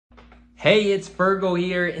Hey, it's Virgo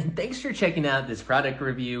here, and thanks for checking out this product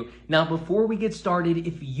review. Now, before we get started,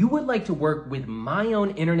 if you would like to work with my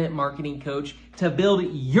own internet marketing coach to build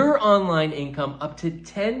your online income up to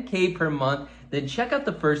 10K per month, then check out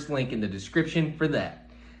the first link in the description for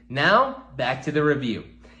that. Now, back to the review.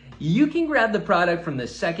 You can grab the product from the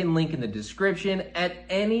second link in the description at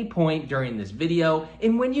any point during this video,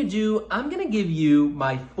 and when you do, I'm gonna give you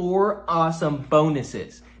my 4 awesome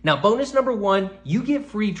bonuses. Now, bonus number 1, you get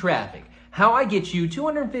free traffic. How I get you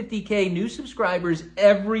 250K new subscribers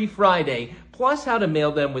every Friday, plus how to mail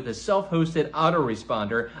them with a self-hosted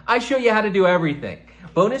autoresponder. I show you how to do everything.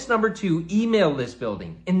 Bonus number 2, email list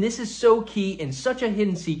building. And this is so key and such a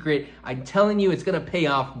hidden secret. I'm telling you, it's gonna pay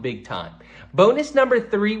off big time. Bonus number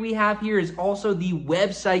 3 we have here is also the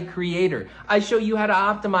website creator. I show you how to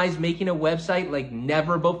optimize making a website like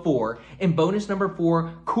never before. And bonus number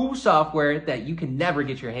 4, cool software that you can never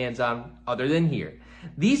get your hands on other than here.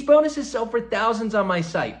 These bonuses sell for thousands on my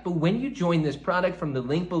site, but when you join this product from the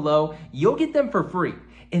link below, you'll get them for free.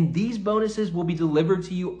 And these bonuses will be delivered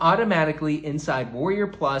to you automatically inside Warrior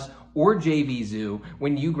Plus or JVZoo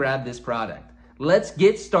when you grab this product. Let's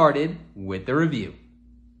get started with the review.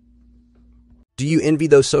 Do you envy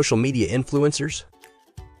those social media influencers?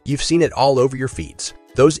 You've seen it all over your feeds.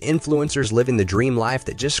 Those influencers living the dream life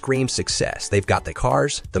that just screams success. They've got the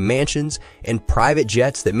cars, the mansions, and private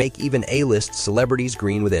jets that make even A-list celebrities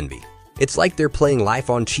green with envy. It's like they're playing life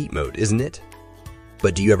on cheat mode, isn't it?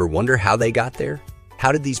 But do you ever wonder how they got there?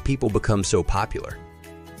 How did these people become so popular?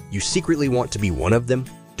 You secretly want to be one of them,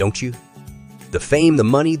 don't you? The fame, the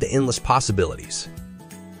money, the endless possibilities.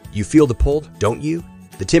 You feel the pull, don't you?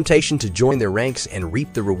 The temptation to join their ranks and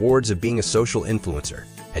reap the rewards of being a social influencer.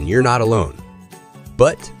 And you're not alone.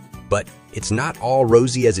 But it's not all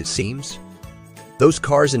rosy as it seems. Those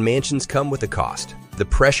cars and mansions come with a cost. The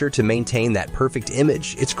pressure to maintain that perfect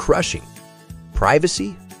image, it's crushing.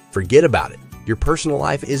 Privacy? Forget about it. Your personal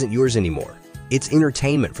life isn't yours anymore. It's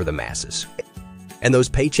entertainment for the masses. And those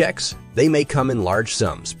paychecks? They may come in large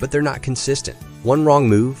sums, but they're not consistent. One wrong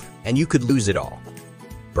move, and you could lose it all.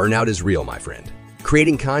 Burnout is real, my friend.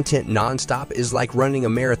 Creating content nonstop is like running a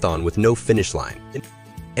marathon with no finish line.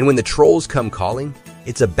 And when the trolls come calling,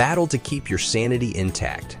 it's a battle to keep your sanity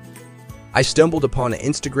intact. I stumbled upon an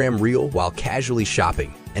Instagram reel while casually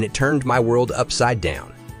shopping, and it turned my world upside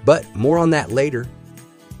down. But more on that later.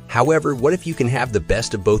 However, what if you can have the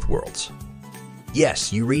best of both worlds?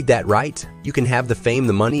 Yes, you read that right. You can have the fame,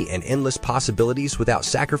 the money, and endless possibilities without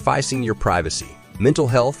sacrificing your privacy, mental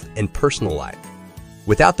health, and personal life.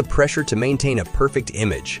 Without the pressure to maintain a perfect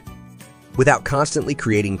image. Without constantly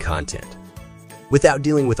creating content. Without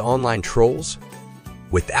dealing with online trolls,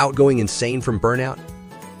 without going insane from burnout.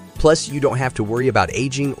 Plus, you don't have to worry about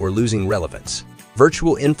aging or losing relevance.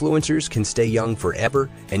 Virtual influencers can stay young forever,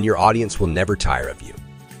 and your audience will never tire of you.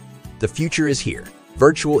 The future is here.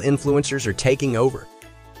 Virtual influencers are taking over.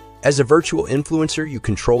 As a virtual influencer, you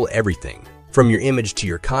control everything, from your image to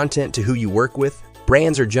your content to who you work with.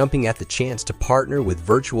 Brands are jumping at the chance to partner with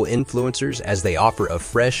virtual influencers as they offer a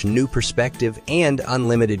fresh, new perspective and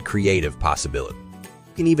unlimited creative possibility.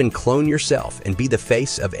 You can even clone yourself and be the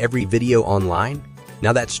face of every video online.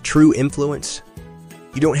 Now that's true influence.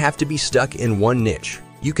 You don't have to be stuck in one niche.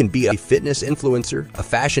 You can be a fitness influencer, a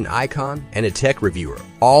fashion icon, and a tech reviewer,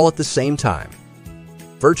 all at the same time.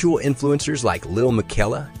 Virtual influencers like Lil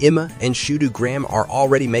Miquela, Emma, and Shudu Graham are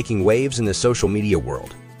already making waves in the social media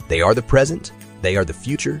world. They are the present. They are the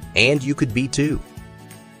future, and you could be too.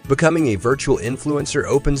 Becoming a virtual influencer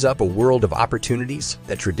opens up a world of opportunities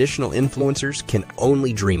that traditional influencers can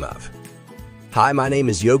only dream of. Hi, my name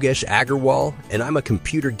is Yogesh Agarwal, and I'm a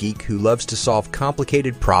computer geek who loves to solve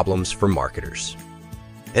complicated problems for marketers.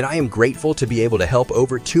 And I am grateful to be able to help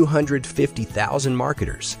over 250,000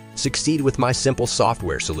 marketers succeed with my simple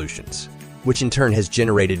software solutions, which in turn has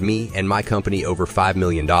generated me and my company over $5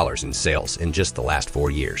 million in sales in just the last 4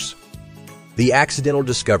 years. The accidental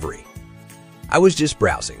discovery. I was just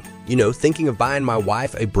browsing, thinking of buying my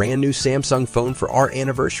wife a brand new Samsung phone for our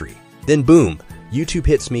anniversary. Then boom, YouTube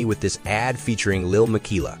hits me with this ad featuring Lil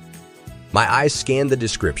Miquela. My eyes scanned the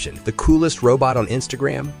description, the coolest robot on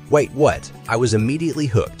Instagram. Wait, what? I was immediately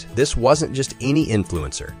hooked. This wasn't just any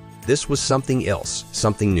influencer. This was something else,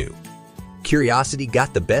 something new. Curiosity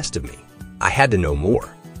got the best of me. I had to know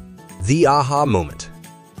more. The aha moment.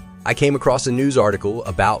 I came across a news article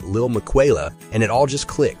about Lil Miquela, and it all just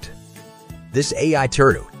clicked. This AI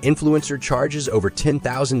turtle influencer charges over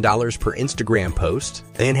 $10,000 per Instagram post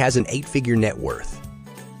and has an 8-figure net worth.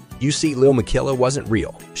 You see, Lil Miquela wasn't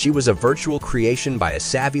real. She was a virtual creation by a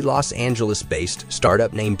savvy Los Angeles-based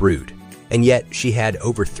startup named Brood. And yet, she had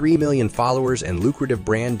over 3 million followers and lucrative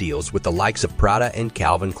brand deals with the likes of Prada and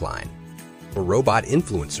Calvin Klein. A robot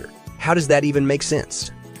influencer. How does that even make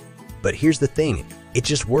sense? But here's the thing, it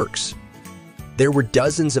just works. There were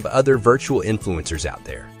dozens of other virtual influencers out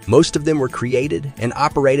there. Most of them were created and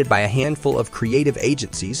operated by a handful of creative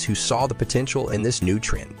agencies who saw the potential in this new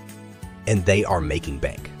trend. And they are making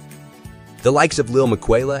bank. The likes of Lil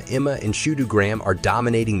Miquela, Emma, and Shudu Graham are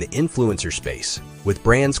dominating the influencer space, with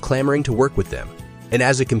brands clamoring to work with them. And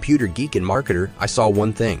as a computer geek and marketer, I saw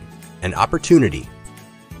one thing, an opportunity.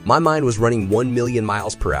 My mind was running 1 million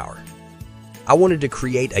miles per hour. I wanted to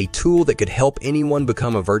create a tool that could help anyone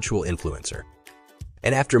become a virtual influencer.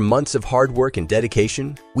 And after months of hard work and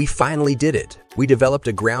dedication, we finally did it. We developed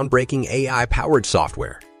a groundbreaking AI-powered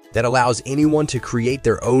software that allows anyone to create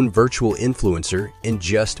their own virtual influencer in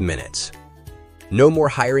just minutes. No more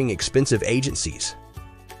hiring expensive agencies.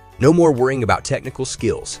 No more worrying about technical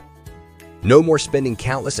skills. No more spending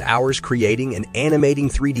countless hours creating and animating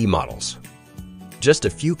 3D models. Just a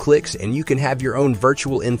few clicks and you can have your own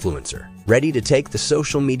virtual influencer, ready to take the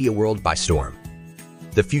social media world by storm.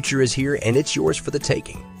 The future is here and it's yours for the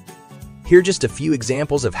taking. Here are just a few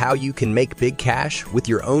examples of how you can make big cash with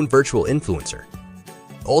your own virtual influencer.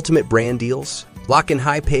 Ultimate brand deals. Lock in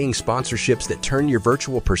high-paying sponsorships that turn your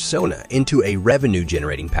virtual persona into a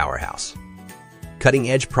revenue-generating powerhouse.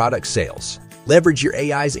 Cutting-edge product sales. Leverage your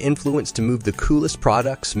AI's influence to move the coolest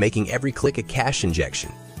products, making every click a cash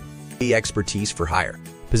injection. Expertise for hire.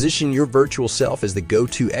 Position your virtual self as the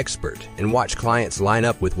go-to expert and watch clients line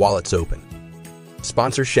up with wallets open.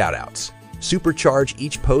 Sponsor shoutouts. Supercharge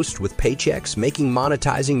each post with paychecks, making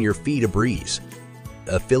monetizing your feed a breeze.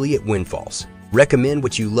 Affiliate windfalls. Recommend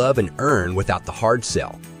what you love and earn without the hard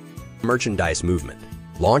sell. Merchandise movement.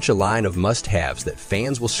 Launch a line of must-haves that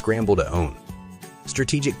fans will scramble to own.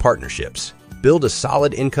 Strategic partnerships. Build a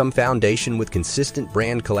solid income foundation with consistent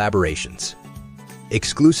brand collaborations.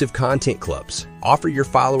 Exclusive content clubs. Offer your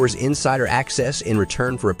followers insider access in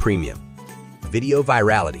return for a premium. Video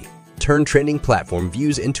virality. Turn trending platform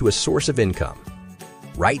views into a source of income.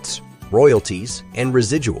 Rights, royalties, and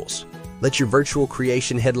residuals. Let your virtual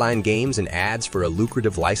creation headline games and ads for a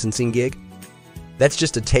lucrative licensing gig. That's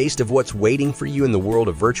just a taste of what's waiting for you in the world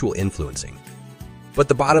of virtual influencing. But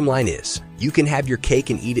the bottom line is, you can have your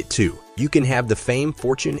cake and eat it too. You can have the fame,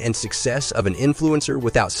 fortune, and success of an influencer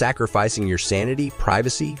without sacrificing your sanity,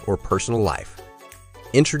 privacy, or personal life.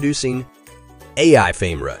 Introducing AI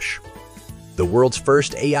Fame Rush, the world's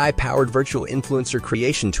first AI-powered virtual influencer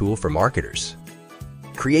creation tool for marketers.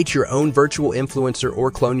 Create your own virtual influencer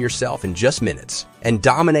or clone yourself in just minutes and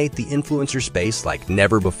dominate the influencer space like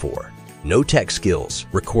never before. No tech skills,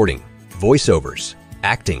 recording, voiceovers,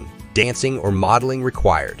 acting, dancing, or modeling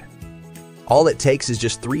required. All it takes is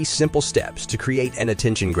just 3 simple steps to create an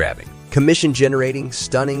attention-grabbing, commission-generating,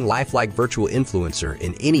 stunning, lifelike virtual influencer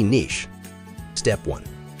in any niche. Step 1.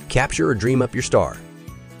 Capture or dream up your star.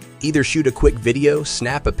 Either shoot a quick video,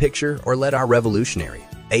 snap a picture, or let our revolutionary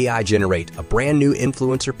AI generate a brand new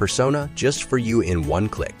influencer persona just for you in one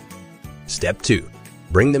click. Step 2.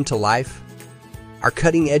 Bring them to life. Our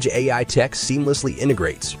cutting-edge AI tech seamlessly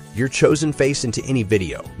integrates your chosen face into any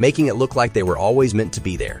video, making it look like they were always meant to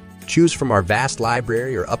be there. Choose from our vast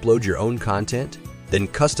library or upload your own content, then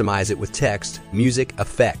customize it with text, music,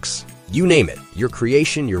 effects. You name it, your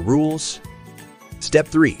creation, your rules. Step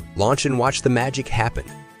 3. Launch and watch the magic happen.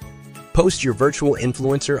 Post your virtual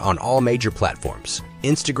influencer on all major platforms: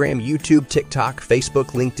 Instagram, YouTube, TikTok, Facebook,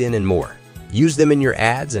 LinkedIn, and more. Use them in your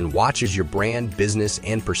ads and watch as your brand, business,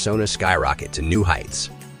 and persona skyrocket to new heights.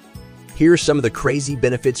 Here are some of the crazy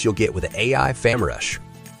benefits you'll get with the AI Fame Rush.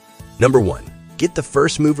 Number 1. Get the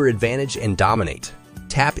first mover advantage and dominate.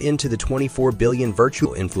 Tap into the 24 billion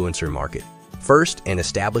virtual influencer market first and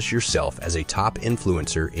establish yourself as a top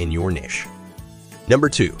influencer in your niche. Number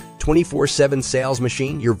 2. 24/7 sales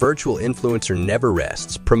machine. Your virtual influencer never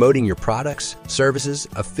rests, promoting your products, services,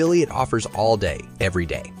 affiliate offers all day, every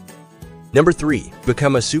day. Number 3.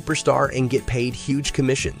 Become a superstar and get paid huge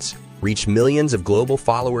commissions. Reach millions of global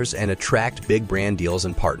followers and attract big brand deals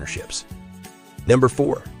and partnerships. Number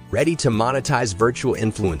 4. Ready to monetize virtual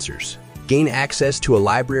influencers. Gain access to a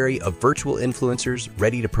library of virtual influencers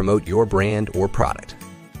ready to promote your brand or product.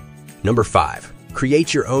 Number 5.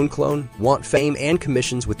 Create your own clone. Want fame and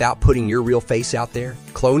commissions without putting your real face out there?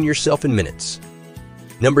 Clone yourself in minutes.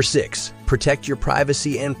 Number 6. Protect your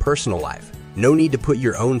privacy and personal life. No need to put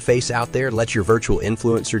your own face out there. Let your virtual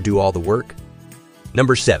influencer do all the work.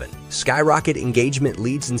 Number 7. Skyrocket engagement,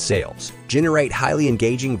 leads, and sales. Generate highly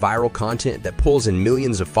engaging viral content that pulls in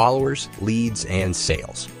millions of followers, leads, and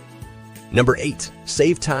sales. Number 8,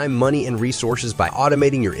 save time, money, and resources by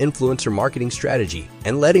automating your influencer marketing strategy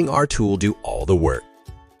and letting our tool do all the work.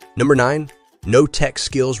 Number 9, no tech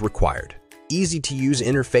skills required. Easy-to-use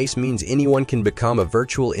interface means anyone can become a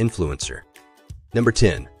virtual influencer. Number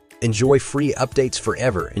 10, enjoy free updates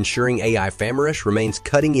forever, ensuring AI Famarish remains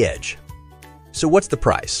cutting edge. So what's the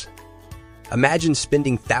price? Imagine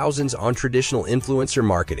spending thousands on traditional influencer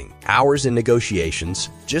marketing, hours in negotiations,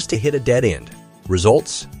 just to hit a dead end.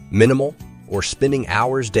 Results? Minimal, or spending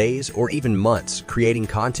hours, days, or even months creating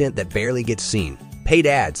content that barely gets seen. Paid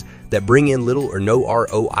ads that bring in little or no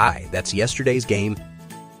ROI. That's yesterday's game.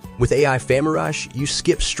 With AI Famarish, you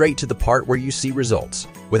skip straight to the part where you see results.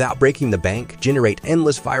 Without breaking the bank, generate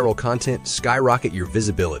endless viral content, skyrocket your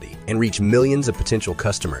visibility, and reach millions of potential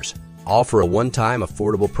customers, all for a one-time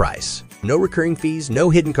affordable price. No recurring fees, no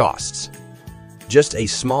hidden costs. Just a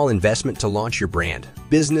small investment to launch your brand,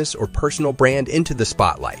 business, or personal brand into the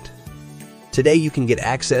spotlight. Today, you can get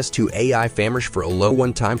access to AI Famarish for a low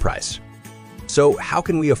one-time price. So how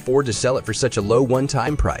can we afford to sell it for such a low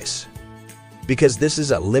one-time price? Because this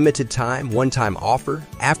is a limited time, one-time offer.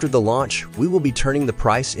 After the launch, we will be turning the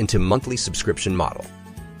price into monthly subscription model.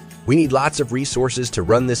 We need lots of resources to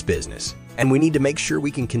run this business, and we need to make sure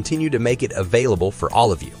we can continue to make it available for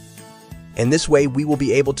all of you. And this way, we will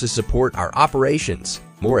be able to support our operations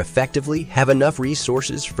more effectively, have enough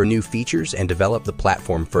resources for new features, and develop the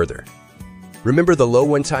platform further. Remember, the low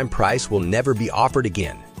one-time price will never be offered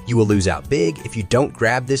again. You will lose out big if you don't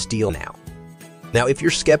grab this deal now. Now, if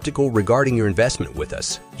you're skeptical regarding your investment with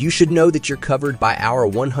us, you should know that you're covered by our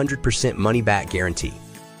 100% money-back guarantee,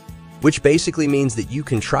 which basically means that you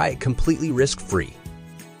can try it completely risk-free.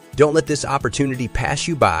 Don't let this opportunity pass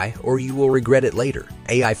you by, or you will regret it later.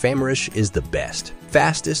 AI Famarish is the best,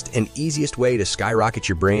 fastest, and easiest way to skyrocket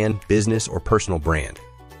your brand, business, or personal brand.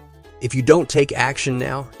 If you don't take action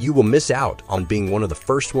now, you will miss out on being one of the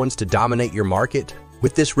first ones to dominate your market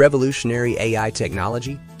with this revolutionary AI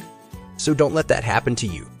technology. So don't let that happen to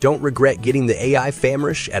you. Don't regret getting the AI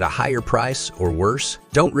Famarish at a higher price, or worse,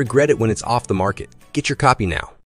 don't regret it when it's off the market. Get your copy now.